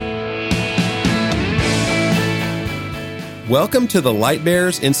Welcome to the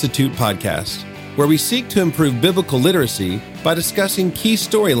Lightbearers Institute podcast, where we seek to improve biblical literacy by discussing key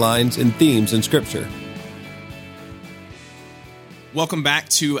storylines and themes in Scripture. Welcome back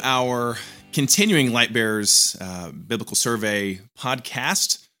to our continuing Lightbearers Biblical Survey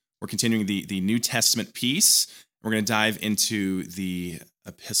podcast. We're continuing the New Testament piece. We're going to dive into the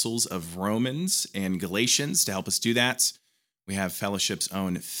epistles of Romans and Galatians. To help us do that, we have Fellowship's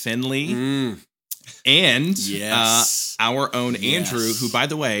own Finley and our own Andrew, who, by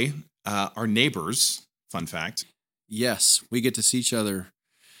the way, are neighbors. Fun fact. Yes, we get to see each other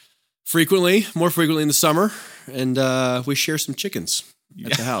more frequently in the summer, and we share some chickens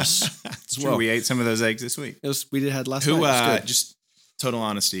at the house as well. We ate some of those eggs this week. We had last night. Just total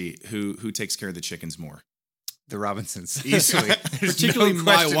honesty, who takes care of the chickens more? The Robinsons, easily. Particularly no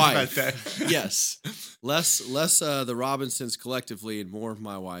my wife. about that. Yes, less the Robinsons collectively, and more of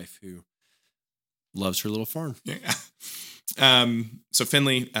my wife, who loves her little farm. Yeah. So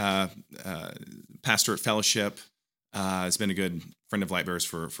Finley, pastor at Fellowship, has been a good friend of Lightbearers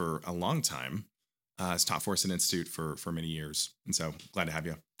for a long time. Has taught for us at Institute for many years, and so glad to have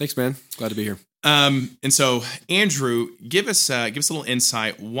you. Thanks, man. Glad to be here. And so Andrew, give us a little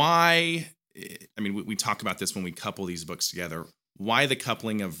insight. Why? I mean, we talk about this when we couple these books together. Why the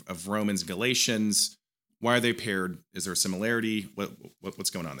coupling of Romans and Galatians? Why are they paired? Is there a similarity? What's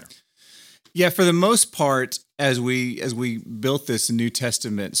going on there? Yeah, for the most part, as we built this New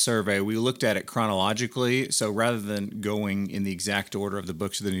Testament survey, we looked at it chronologically. So rather than going in the exact order of the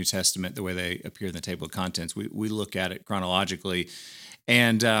books of the New Testament, the way they appear in the table of contents, we look at it chronologically,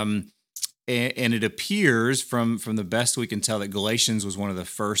 and it appears from the best we can tell that Galatians was one of the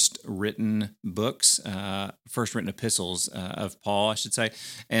first written books, first written epistles of Paul, I should say.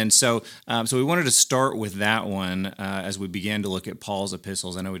 And so we wanted to start with that one as we began to look at Paul's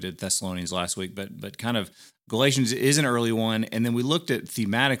epistles. I know we did Thessalonians last week, but kind of Galatians is an early one. And then we looked at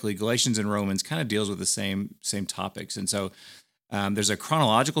thematically, Galatians and Romans kind of deals with the same topics. And so there's a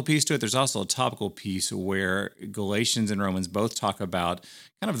chronological piece to it. There's also a topical piece where Galatians and Romans both talk about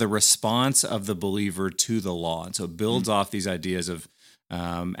kind of the response of the believer to the law. And so it builds off these ideas of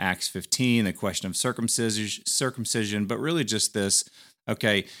Acts 15, the question of circumcision, but really just this,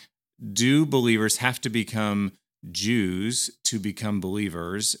 okay, do believers have to become Jews to become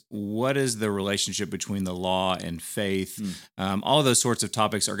believers? What is the relationship between the law and faith? All of those sorts of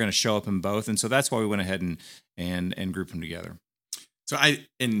topics are going to show up in both. And so that's why we went ahead and grouped them together. So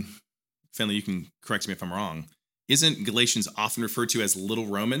and Finley, you can correct me if I'm wrong. Isn't Galatians often referred to as Little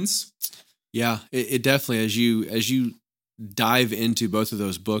Romans? Yeah, it definitely, as you dive into both of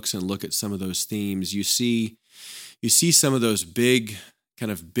those books and look at some of those themes, you see some of those big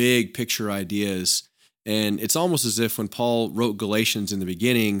picture ideas, and it's almost as if when Paul wrote Galatians in the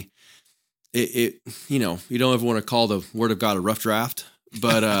beginning, it you don't ever want to call the Word of God a rough draft.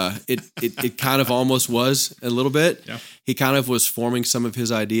 But it kind of almost was a little bit. Yeah. He kind of was forming some of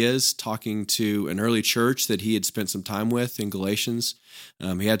his ideas, talking to an early church that he had spent some time with in Galatians.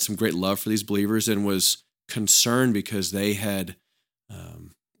 He had some great love for these believers and was concerned because they'd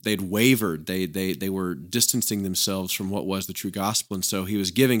wavered. They were distancing themselves from what was the true gospel, and so he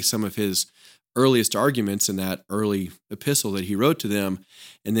was giving some of his earliest arguments in that early epistle that he wrote to them.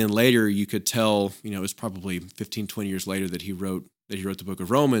 And then later you could tell, it was probably 15, 20 years later that he wrote the book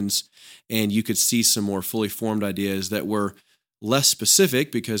of Romans, and you could see some more fully formed ideas that were less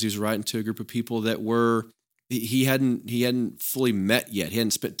specific because he was writing to a group of people that he hadn't fully met yet. He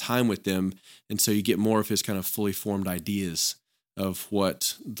hadn't spent time with them, and so you get more of his kind of fully formed ideas of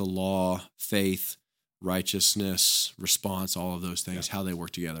what the law, faith, righteousness, response, all of those things, how they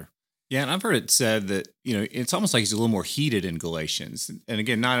work together. Yeah, and I've heard it said that, it's almost like he's a little more heated in Galatians. And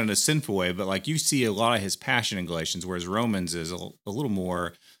again, not in a sinful way, but like you see a lot of his passion in Galatians, whereas Romans is a little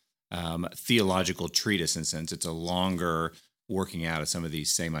more theological treatise in a sense. It's a longer working out of some of these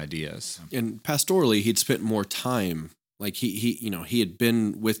same ideas. And pastorally, he'd spent more time. Like he had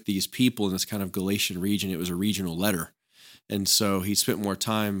been with these people in this kind of Galatian region. It was a regional letter. And so he spent more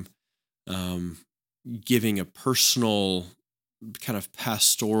time giving a personal kind of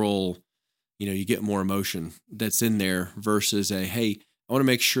pastoral, you get more emotion that's in there versus hey, I want to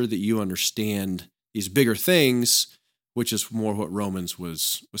make sure that you understand these bigger things, which is more what Romans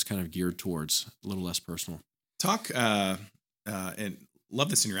was kind of geared towards, a little less personal. Talk, and love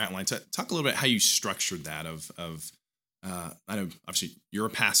this in your outline. Talk a little bit how you structured that of I know obviously you're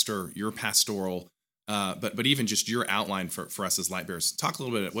a pastor, you're pastoral, but even just your outline for us as Lightbearers. Talk a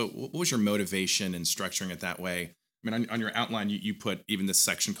little bit, what was your motivation in structuring it that way? I mean, on your outline, you put even this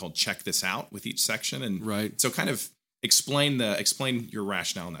section called "Check This Out" with each section, and right. So kind of explain your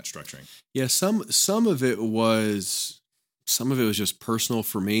rationale in that structuring. Yeah, some of it was some of it was just personal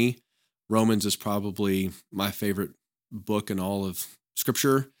for me. Romans is probably my favorite book in all of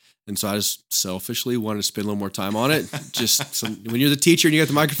Scripture. And so I just selfishly wanted to spend a little more time on it. When you're the teacher and you got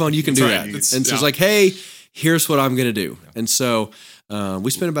the microphone, you can do that. And so it's like, hey, here's what I'm going to do. And so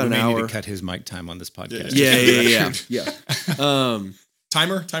we spent about an hour. Need to cut his mic time on this podcast. Yeah.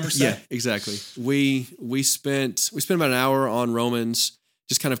 Timer set. Yeah, exactly. We spent about an hour on Romans,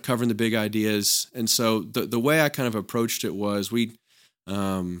 just kind of covering the big ideas. And so the way I kind of approached it was we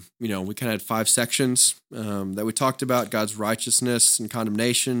kind of had 5 sections that we talked about: God's righteousness and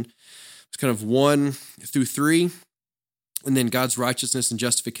condemnation. It's kind of 1 through 3, and then God's righteousness and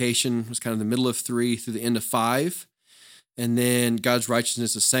justification was kind of the middle of 3 through the end of 5, and then God's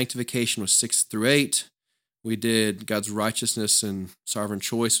righteousness and sanctification was 6 through 8. We did God's righteousness and sovereign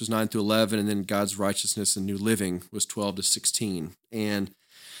choice was 9 through 11, and then God's righteousness and new living was 12 to 16. And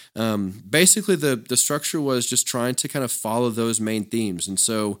basically the structure was just trying to kind of follow those main themes. And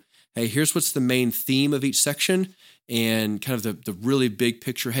so, hey, here's what's the main theme of each section, and kind of the really big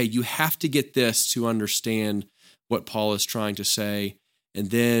picture. Hey, you have to get this to understand what Paul is trying to say. And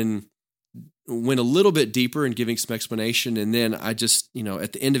then went a little bit deeper in giving some explanation. And then I just,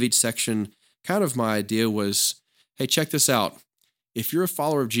 at the end of each section, kind of my idea was, hey, check this out. If you're a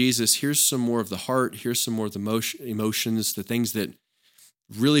follower of Jesus, here's some more of the heart. Here's some more of the emotions, the things that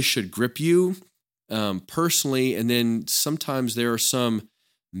really should grip you personally. And then sometimes there are some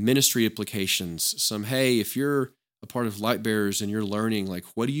ministry implications. Hey, if you're a part of Light Bearers and you're learning, like,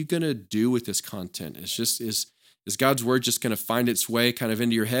 what are you going to do with this content? It's just, is God's word just going to find its way kind of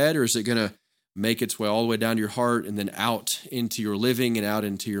into your head, or is it going to make its way all the way down to your heart and then out into your living and out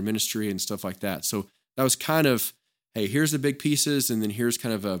into your ministry and stuff like that? So that was kind of, hey, here's the big pieces, and then here's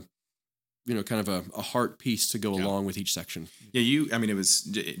kind of a heart piece to go along with each section. Yeah, it was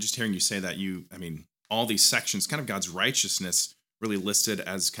just hearing you say that, all these sections, kind of God's righteousness really listed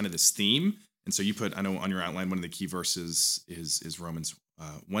as kind of this theme. And so you put, I know on your outline, one of the key verses is Romans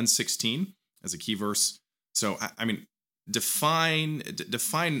 1:16 as a key verse. So, define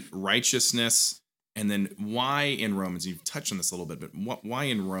righteousness, and then why in Romans, you've touched on this a little bit, but why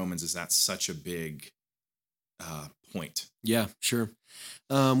in Romans is that such a big point? Yeah, sure.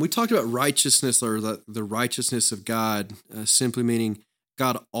 We talked about righteousness, or the righteousness of God, simply meaning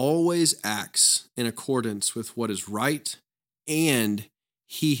God always acts in accordance with what is right, and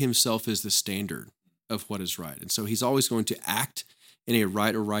he himself is the standard of what is right. And so he's always going to act in a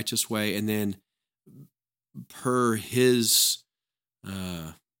right or righteous way, and then per his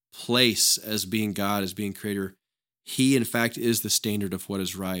place as being God, as being creator, he in fact is the standard of what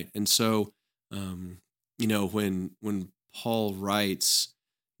is right. And so, when Paul writes,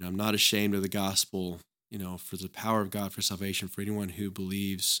 I'm not ashamed of the gospel, for the power of God for salvation for anyone who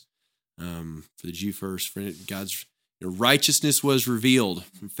believes, for the Jew first, for God's righteousness was revealed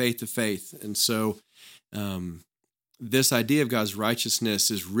from faith to faith. And so, this idea of God's righteousness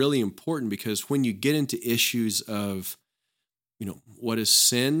is really important, because when you get into issues of, what is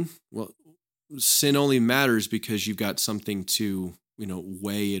sin? Well, sin only matters because you've got something to,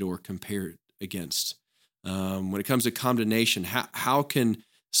 weigh it or compare it against. When it comes to condemnation, how can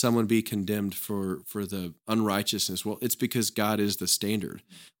someone be condemned for the unrighteousness? Well, it's because God is the standard.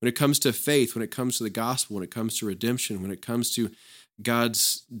 When it comes to faith, when it comes to the gospel, when it comes to redemption, when it comes to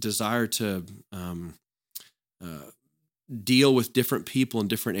God's desire to deal with different people in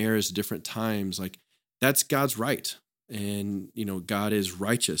different eras, different times, like, that's God's right. And, God is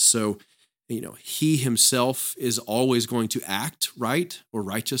righteous. So, he himself is always going to act right or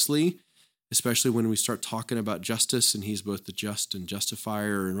righteously, especially when we start talking about justice, and he's both the just and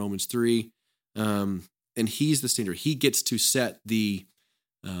justifier in Romans 3. And he's the standard. He gets to set the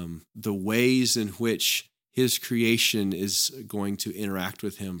ways in which his creation is going to interact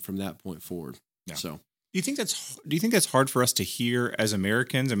with him from that point forward. Yeah. So, do you think that's hard for us to hear as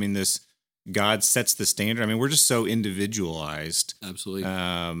Americans? This God sets the standard. We're just so individualized. Absolutely.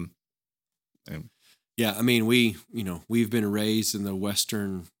 Yeah. We've been raised in the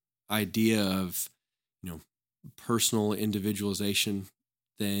Western idea of, personal individualization.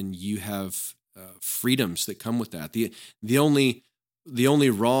 Then you have freedoms that come with that. The only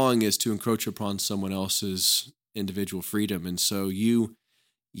wrong is to encroach upon someone else's individual freedom. And so you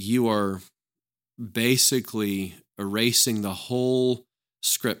are basically erasing the whole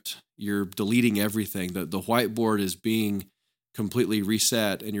script. You're deleting everything. The whiteboard is being completely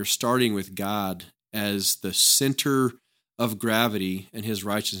reset, and you're starting with God as the center of gravity and his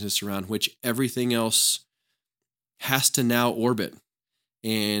righteousness, around which everything else has to now orbit.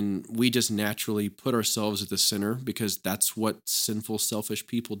 And we just naturally put ourselves at the center because that's what sinful, selfish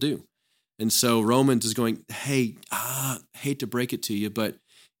people do. And so Romans is going, hey, hate to break it to you, but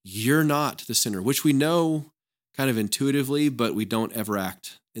you're not the sinner, which we know kind of intuitively, but we don't ever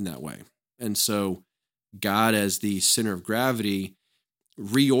act in that way. And so God, as the center of gravity,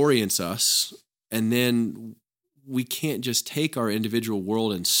 reorients us, and then we can't just take our individual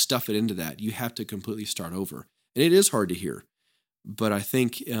world and stuff it into that. You have to completely start over. And it is hard to hear, but I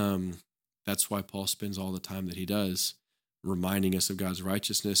think that's why Paul spends all the time that he does reminding us of God's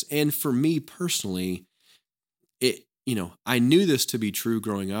righteousness. And for me personally, I knew this to be true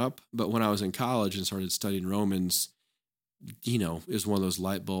growing up, but when I was in college and started studying Romans, it was one of those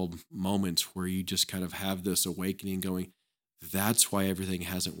light bulb moments where you just kind of have this awakening going, that's why everything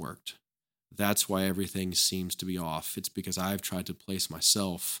hasn't worked. That's why everything seems to be off. It's because I've tried to place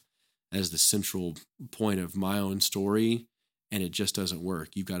myself as the central point of my own story, and it just doesn't work.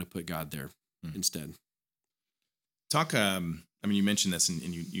 You've got to put God there instead. Talk. You mentioned this, and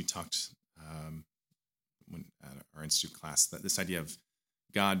you talked when at our institute class, that this idea of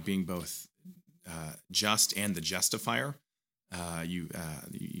God being both just and the justifier. You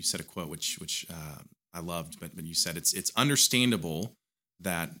said a quote which I loved, but you said it's understandable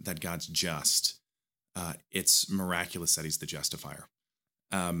that God's just. It's miraculous that He's the justifier.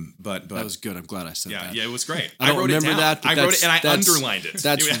 But that was good. I'm glad I said that. Yeah, it was great. I wrote remember it down. that. I wrote it and I underlined it.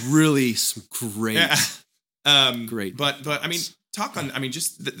 That's really great. Yeah. Great. But talk on.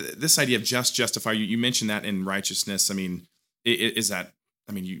 Just this idea of justifier. You mentioned that in righteousness. Is that?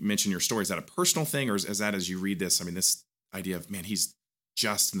 You mentioned your story. Is that a personal thing, or is that as you read this? this idea of He's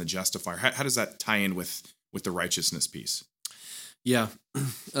just and the justifier. How does that tie in with the righteousness piece? Yeah,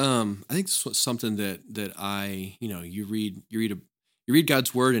 I think this was something that I you read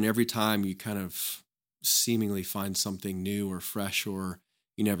God's word, and every time you kind of seemingly find something new or fresh, or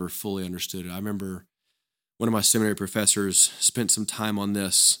you never fully understood it. I remember one of my seminary professors spent some time on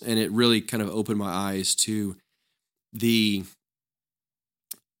this, and it really kind of opened my eyes to the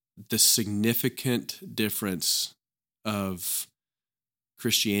significant difference of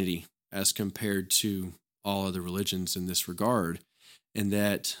Christianity as compared to all other religions in this regard. And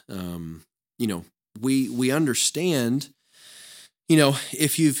that, we understand,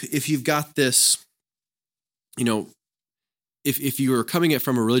 if you've got this, if you are coming at it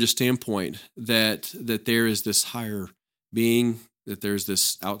from a religious standpoint, that there is this higher being, that there's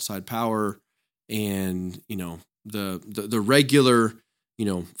this outside power, and, the regular,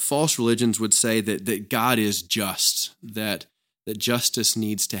 false religions would say that God is just, that justice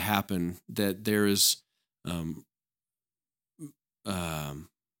needs to happen, that there is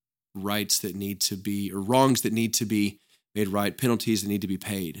rights that need to be, or wrongs that need to be made right, penalties that need to be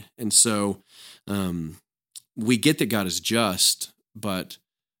paid. And so we get that God is just, but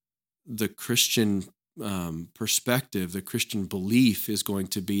the Christian perspective, the Christian belief is going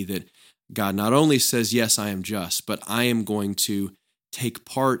to be that God not only says, yes, I am just, but I am going to take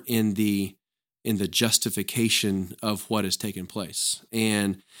part in the justification of what has taken place.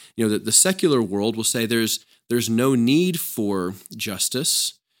 And the secular world will say there's no need for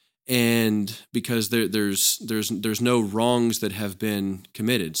justice, and because there's no wrongs that have been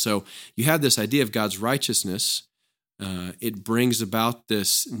committed. So you have this idea of God's righteousness. It brings about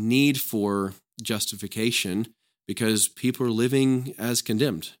this need for justification because people are living as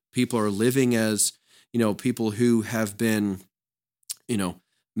condemned. People are living as people who have been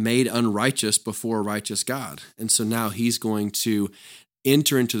made unrighteous before a righteous God. And so now He's going to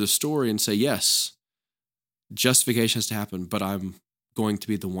enter into the story and say, yes, justification has to happen, but I'm going to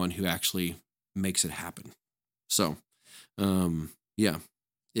be the one who actually makes it happen. So, it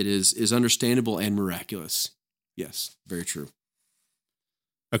is understandable and miraculous. Yes, very true.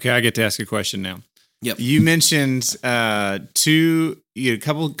 Okay, I get to ask a question now. Yep. You mentioned a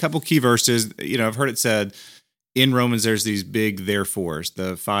couple key verses. I've heard it said in Romans there's these big therefores,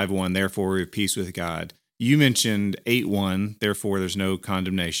 the 5:1, therefore we have peace with God. You mentioned 8:1, therefore there's no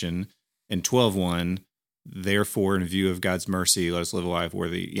condemnation, and 12:1, therefore in view of God's mercy, let us live a life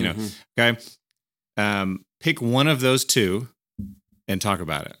worthy, Okay? Pick one of those two and talk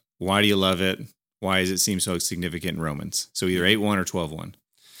about it. Why do you love it? Why does it seem so significant in Romans? So either 8:1 or 12:1.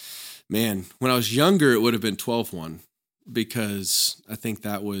 Man, when I was younger, it would have been 12:1 because I think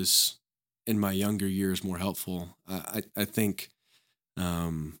that was, in my younger years, more helpful. I think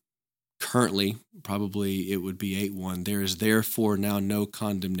currently, probably it would be 8:1. There is therefore now no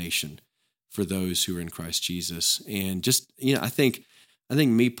condemnation for those who are in Christ Jesus. And just, I think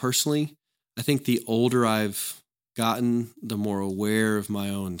me personally, I think the older I've gotten, the more aware of my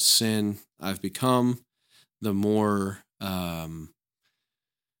own sin I've become, the more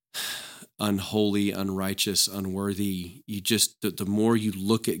unholy, unrighteous, unworthy. You just, the more you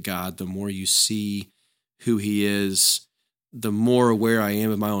look at God, the more you see who he is, the more aware I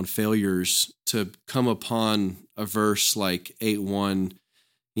am of my own failures. To come upon a verse like 8:1,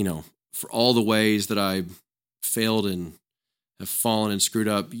 for all the ways that I failed and have fallen and screwed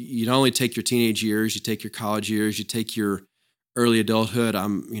up, you not only take your teenage years, you take your college years, you take your early adulthood.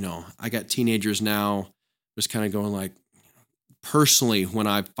 I got teenagers now, just kind of going like, personally, when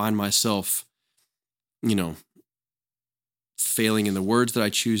I find myself, failing in the words that I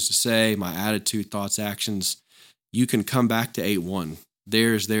choose to say, my attitude, thoughts, actions, you can come back to 8:1.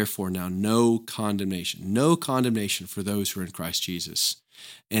 There's therefore now no condemnation for those who are in Christ Jesus.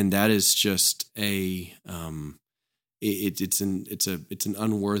 And that is just it's an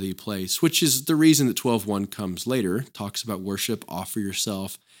unworthy place, which is the reason that 12:1 comes later, talks about worship, offer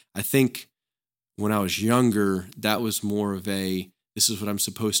yourself. I think when I was younger, that was more of this is what I'm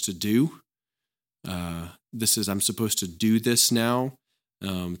supposed to do. I'm supposed to do this now.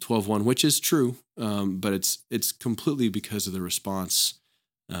 12:1, which is true, but it's completely because of the response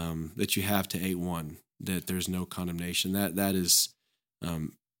that you have to 8:1, that there's no condemnation. That is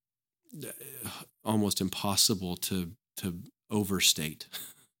almost impossible to overstate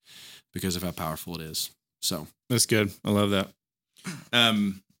because of how powerful it is. So that's good. I love that.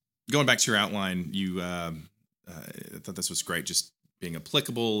 Going back to your outline, you I thought this was great, just being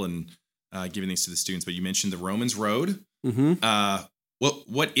applicable and giving these to the students. But you mentioned the Romans Road. Mm-hmm.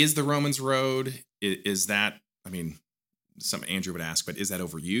 What is the Romans Road? Is that, some Andrew would ask, but is that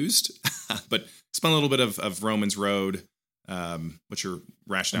overused? But explain a little bit of Romans Road. What's your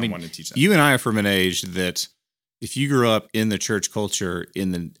rationale wanting to teach that? You and I are from an age that if you grew up in the church culture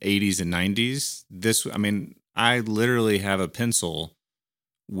in the 80s and 90s, I literally have a pencil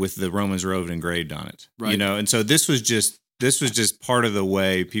with the Romans Road engraved on it. Right. And so this was just part of the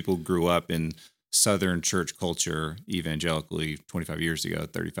way people grew up in Southern church culture evangelically 25 years ago,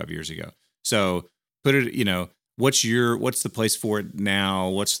 35 years ago. So put it, what's the place for it now?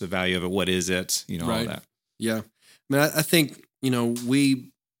 What's the value of it? What is it? All that. Yeah. I think,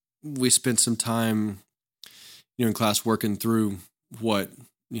 we spent some time, in class working through what,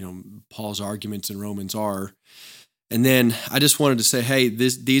 Paul's arguments in Romans are. And then I just wanted to say, hey,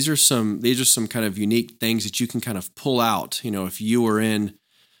 these are some kind of unique things that you can kind of pull out. If you were in,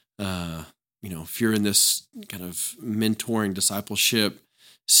 if you're in this kind of mentoring discipleship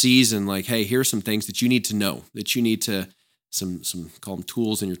season, like, hey, here are some things that you need to know, that you need to some call them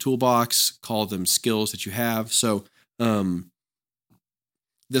tools in your toolbox, call them skills that you have. So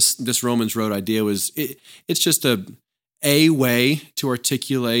this Romans Road idea it's just a way to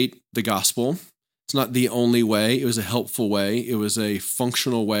articulate the gospel. It's not the only way. It was a helpful way. It was a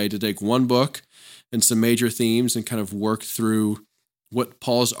functional way to take one book and some major themes and kind of work through what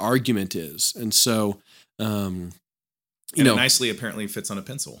Paul's argument is. And so, it nicely apparently fits on a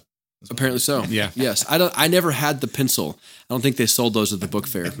pencil. Apparently so. Yeah. Yes. I never had the pencil. I don't think they sold those at the book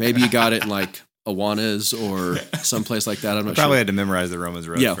fair. Maybe you got it in like Awana's or someplace like that. I'm not Probably sure. had to memorize the Romans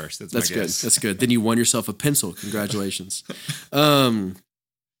Road first. That's good. Guess. That's good. Then you won yourself a pencil. Congratulations.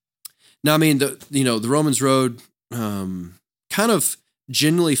 Now, the Romans Road kind of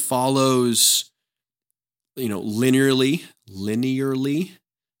generally follows, linearly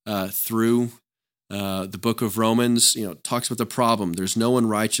through the book of Romans. Talks about the problem. There's no one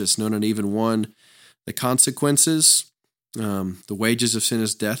righteous, no, not even one. The consequences, the wages of sin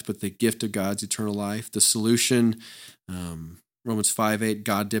is death, but the gift of God's eternal life. The solution, Romans 5:8,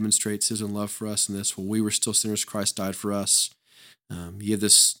 God demonstrates his own love for us in this. While we were still sinners, Christ died for us. You have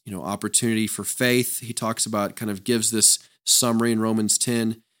this, opportunity for faith. He talks about, kind of gives this summary in Romans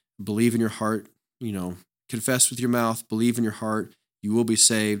 10, believe in your heart, confess with your mouth, believe in your heart, you will be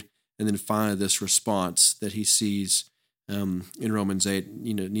saved. And then finally, this response that he sees in Romans 8,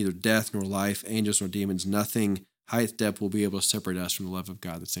 neither death nor life, angels nor demons, nothing, height, depth will be able to separate us from the love of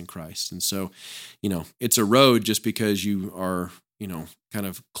God that's in Christ. And so, it's a road just because you are, kind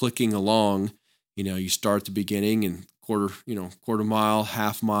of clicking along. You start at the beginning and quarter mile,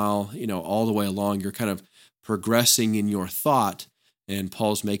 half mile, all the way along. You're kind of progressing in your thought. And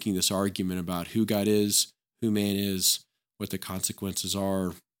Paul's making this argument about who God is, who man is, what the consequences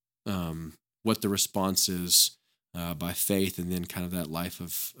are, what the response is by faith, and then kind of that life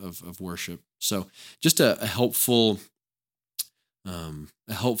of worship. So just a helpful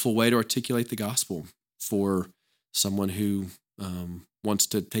way to articulate the gospel for someone who wants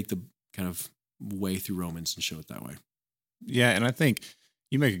to take the kind of way through Romans and show it that way. Yeah, and I think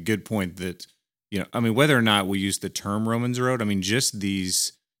you make a good point that, whether or not we use the term Romans Road, just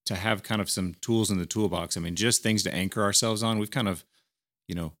these to have kind of some tools in the toolbox. Just things to anchor ourselves on. We've kind of,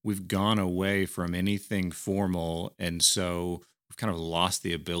 we've gone away from anything formal, and so we've kind of lost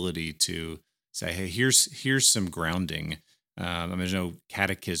the ability to say, hey, here's some grounding. There's no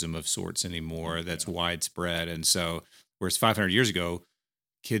catechism of sorts anymore that's widespread. And so, whereas 500 years ago,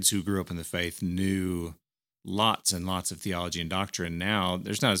 kids who grew up in the faith knew lots and lots of theology and doctrine. Now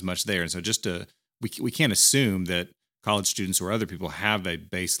there's not as much there. And so we can't assume that college students or other people have a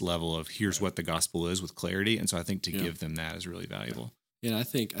base level of here's what the gospel is with clarity. And so I think to give them that is really valuable. Yeah, I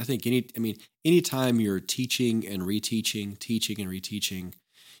think anytime you're teaching and reteaching, teaching and reteaching,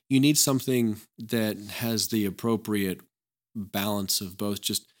 you need something that has the appropriate balance of both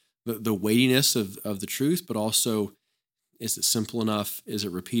just the weightiness of the truth, but also, is it simple enough? Is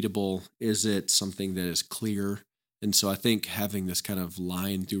it repeatable? Is it something that is clear? And so I think having this kind of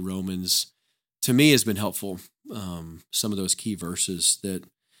line through Romans, to me, has been helpful. Some of those key verses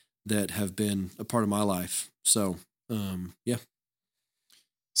that have been a part of my life. So, yeah.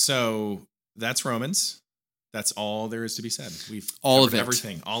 So that's Romans. That's all there is to be said. We've all covered of it.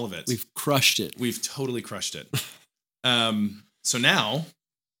 Everything, all of it. We've crushed it. We've totally crushed it. So now,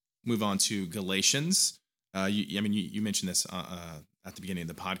 move on to Galatians. You mentioned this at the beginning of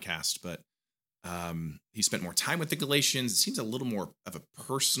the podcast, but he spent more time with the Galatians. It seems a little more of a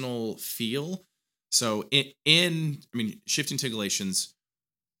personal feel. So shifting to Galatians,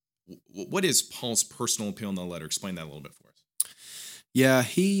 what is Paul's personal appeal in the letter? Explain that a little bit for us. Yeah,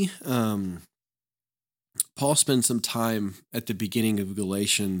 Paul spends some time at the beginning of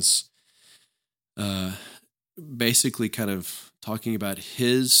Galatians, basically kind of talking about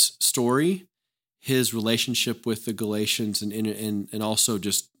his story, his relationship with the Galatians, and also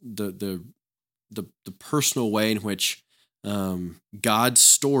just the personal way in which God's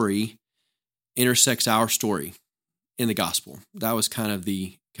story intersects our story in the gospel. That was kind of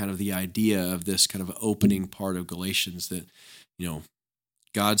the idea of this kind of opening part of Galatians, that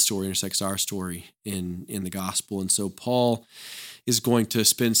God's story intersects our story in the gospel. And so Paul is going to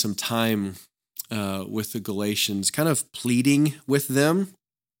spend some time with the Galatians, kind of pleading with them.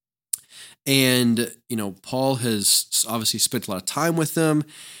 And, Paul has obviously spent a lot of time with them.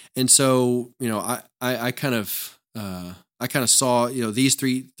 And so, I kind of saw, these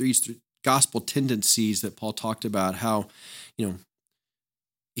three gospel tendencies that Paul talked about, how,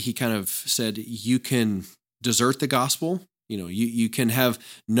 he kind of said, you can desert the gospel. You can have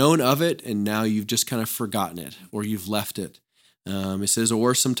known of it, and now you've just kind of forgotten it, or you've left it. It says,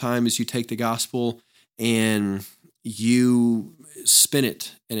 or sometimes you take the gospel and you spin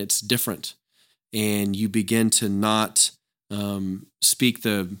it, and it's different, and you begin to not speak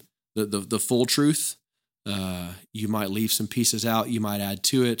the full truth. You might leave some pieces out. You might add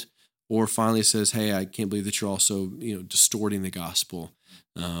to it, or finally it says, hey, I can't believe that you're also distorting the gospel.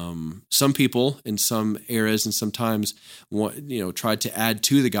 Some people in some eras and sometimes tried to add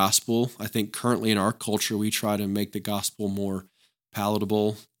to the gospel. I think currently in our culture, we try to make the gospel more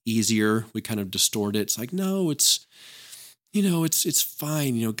palatable, easier. We kind of distort it. It's like, no, it's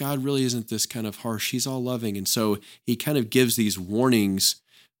fine. God really isn't this kind of harsh. He's all loving. And so he kind of gives these warnings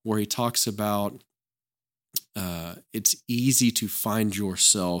where he talks about it's easy to find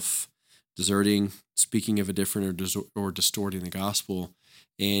yourself deserting, speaking of a different or distorting the gospel.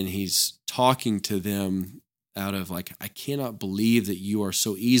 And he's talking to them out of like, I cannot believe that you are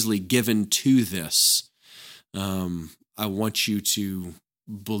so easily given to this. I want you to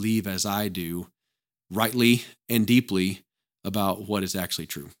believe as I do, rightly and deeply, about what is actually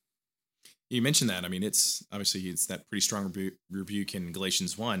true. You mentioned that. It's that pretty strong rebuke in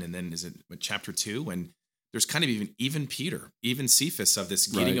Galatians 1, and then is it chapter 2? And there's kind of even Peter, even Cephas, of this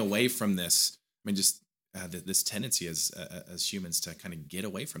getting away from this. This tendency as humans to kind of get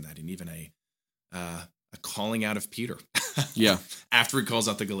away from that, and even a calling out of Peter. Yeah. After he calls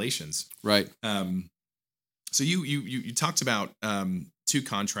out the Galatians. Right. So you talked about two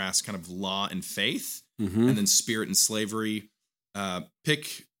contrasts, kind of law and faith, mm-hmm. and then spirit and slavery.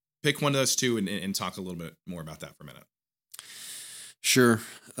 Pick one of those two and talk a little bit more about that for a minute. Sure.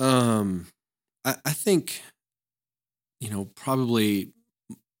 I think, probably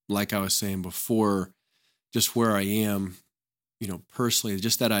like I was saying before, just where I am, personally,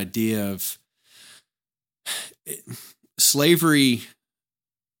 just that idea of slavery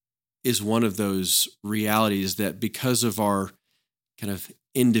is one of those realities that, because of our kind of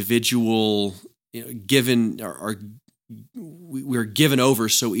individual, we're given over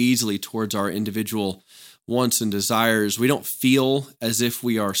so easily towards our individual wants and desires. We don't feel as if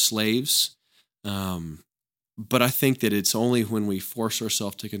we are slaves. But I think that it's only when we force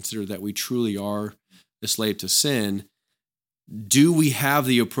ourselves to consider that we truly are a slave to sin, do we have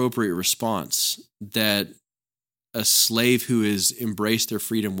the appropriate response that a slave who has embraced their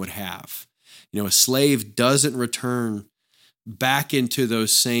freedom would have. A slave doesn't return back into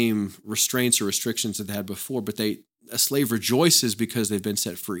those same restraints or restrictions that they had before, but a slave rejoices because they've been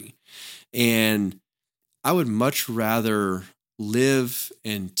set free. And I would much rather live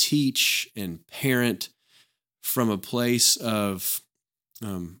and teach and parent from a place of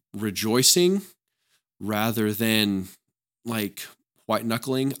rejoicing rather than like white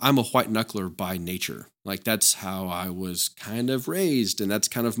knuckling. I'm a white knuckler by nature. Like that's how I was kind of raised, and that's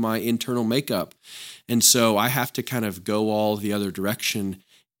kind of my internal makeup. And so I have to kind of go all the other direction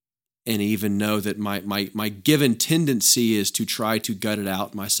and even know that my given tendency is to try to gut it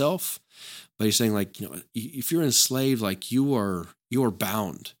out myself. But he's saying like, if you're enslaved, like you are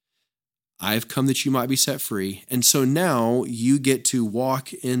bound. I've come that you might be set free. And so now you get to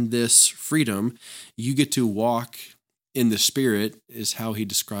walk in this freedom. You get to walk in the Spirit, is how he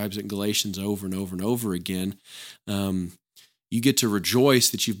describes it in Galatians over and over and over again. You get to rejoice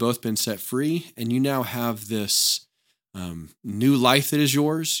that you've both been set free, and you now have this new life that is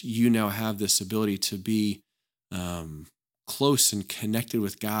yours. You now have this ability to be close and connected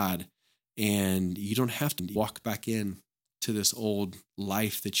with God, and you don't have to walk back in to this old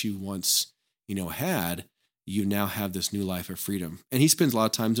life that you once, had. You now have this new life of freedom. And he spends a lot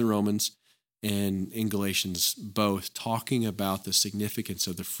of times in Romans and in Galatians both talking about the significance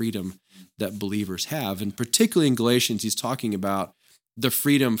of the freedom that believers have. And particularly in Galatians, he's talking about the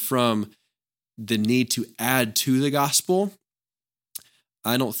freedom from the need to add to the gospel.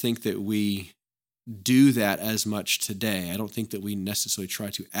 I don't think that we do that as much today. I don't think that we necessarily try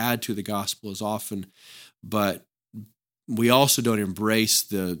to add to the gospel as often, but we also don't embrace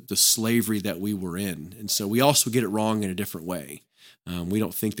the slavery that we were in. And so we also get it wrong in a different way. We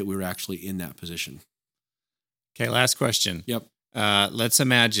don't think that we were actually in that position. Okay, last question. Yep. Let's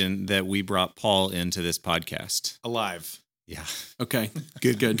imagine that we brought Paul into this podcast. Alive. Yeah. Okay.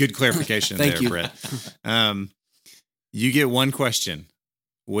 Good clarification Thank there, you. Brett. You get one question.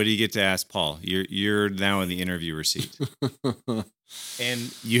 What do you get to ask Paul? You're now in the interviewer seat.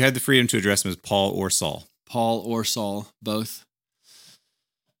 And you have the freedom to address him as Paul or Saul. Paul or Saul, both.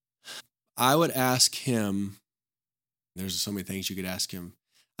 I would ask him, there's so many things you could ask him.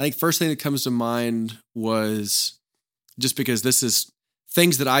 I think first thing that comes to mind was, just because this is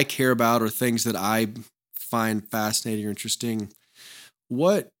things that I care about or things that I find fascinating or interesting,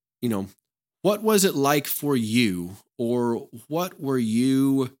 what was it like for you, or what were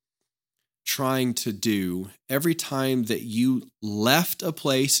you trying to do every time that you left a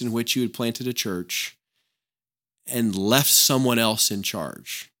place in which you had planted a church and left someone else in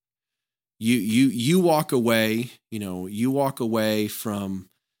charge? You walk away, you walk away from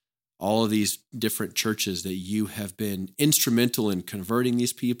all of these different churches that you have been instrumental in converting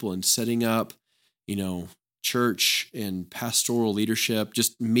these people and setting up, church and pastoral leadership.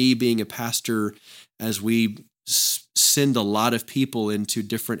 Just me being a pastor, as we send a lot of people into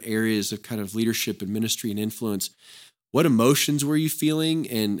different areas of kind of leadership and ministry and influence. What emotions were you feeling,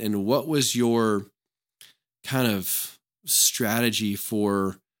 and what was your kind of strategy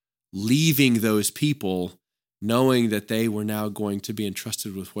for leaving those people, knowing that they were now going to be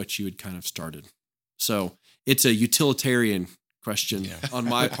entrusted with what you had kind of started? So it's a utilitarian question on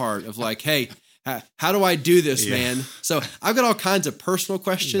my part of like, hey, how do I do this, man? So I've got all kinds of personal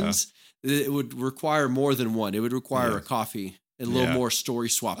questions. It would require more than one. It would require a coffee and a little more story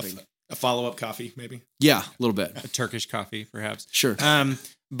swapping. A follow-up coffee, maybe? Yeah, a little bit. A Turkish coffee, perhaps. Sure.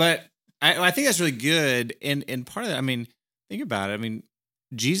 But I think that's really good. And part of that, think about it.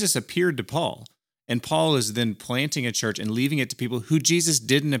 Jesus appeared to Paul, and Paul is then planting a church and leaving it to people who Jesus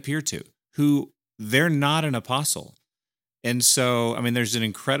didn't appear to, who they're not an apostle. And so, there's an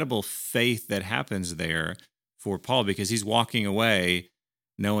incredible faith that happens there for Paul, because he's walking away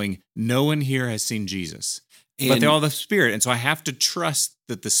knowing no one here has seen Jesus, but they all have the Spirit. And so I have to trust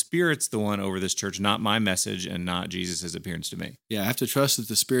that the Spirit's the one over this church, not my message and not Jesus' appearance to me. Yeah, I have to trust that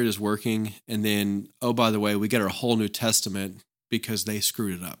the Spirit is working. And then, oh, by the way, we get our whole New Testament because they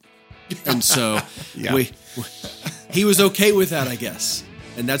screwed it up. And so he was okay with that, I guess.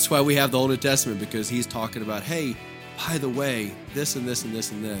 And that's why we have the Old New Testament, because he's talking about, hey, by the way, this and this and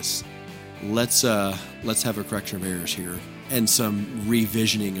this and this. Let's have a correction of errors here and some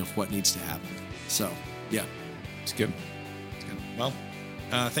revisioning of what needs to happen. So, yeah. It's good. Well,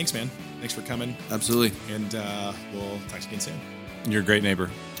 thanks, man. Thanks for coming. Absolutely. And we'll talk to you again soon. You're a great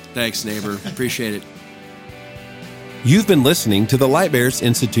neighbor. Thanks, neighbor. Appreciate it. You've been listening to the Light Bears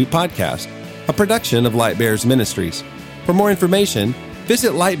Institute podcast, a production of Light Bears Ministries. For more information,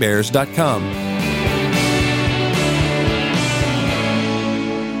 visit lightbears.com.